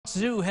Bronx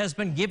Zoo has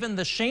been given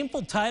the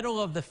shameful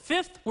title of the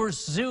 5th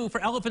worst zoo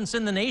for elephants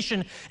in the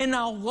nation, and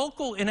now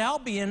local in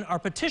Albion are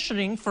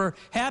petitioning for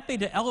Happy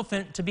the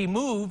Elephant to be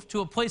moved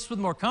to a place with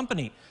more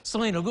company.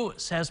 Selena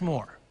Lewis has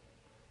more.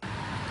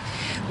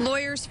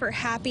 Lawyers for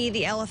Happy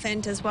the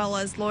Elephant, as well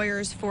as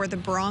lawyers for the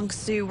Bronx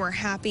Zoo, where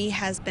Happy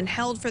has been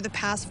held for the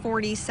past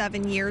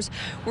 47 years,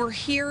 were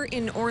here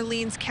in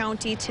Orleans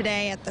County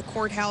today at the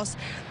courthouse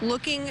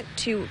looking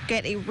to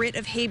get a writ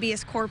of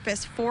habeas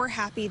corpus for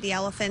Happy the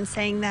Elephant,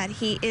 saying that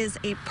he is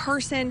a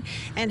person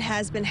and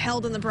has been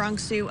held in the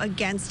Bronx Zoo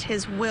against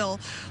his will.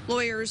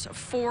 Lawyers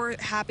for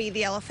Happy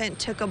the Elephant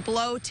took a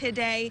blow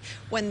today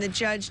when the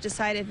judge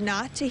decided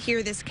not to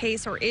hear this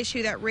case or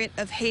issue that writ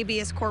of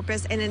habeas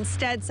corpus and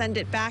instead send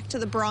it back to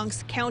the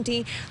Bronx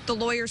County. The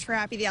lawyers for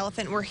Happy the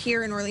Elephant were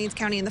here in Orleans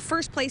County in the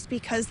first place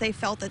because they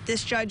felt that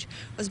this judge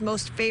was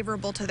most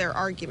favorable to their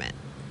argument.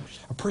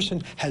 A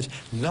person has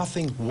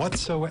nothing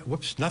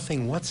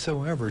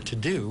whatsoever to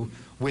do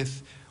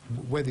with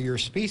whether you're a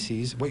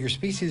species, what your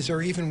species,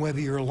 or even whether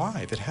you're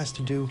alive. It has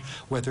to do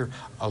whether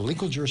a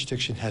legal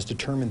jurisdiction has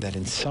determined that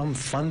in some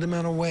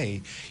fundamental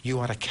way you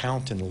ought to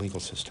count in the legal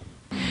system.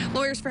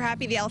 Lawyers for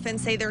Happy the Elephant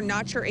say they're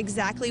not sure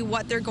exactly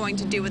what they're going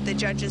to do with the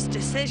judge's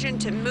decision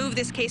to move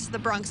this case to the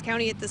Bronx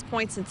County at this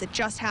point, since it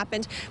just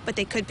happened, but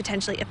they could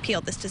potentially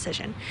appeal this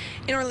decision.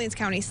 In Orleans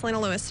County, Selena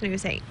Lewis,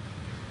 News 8.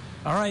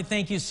 All right,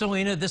 thank you,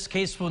 Selena. This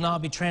case will now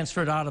be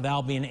transferred out of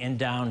Albion and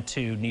down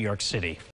to New York City.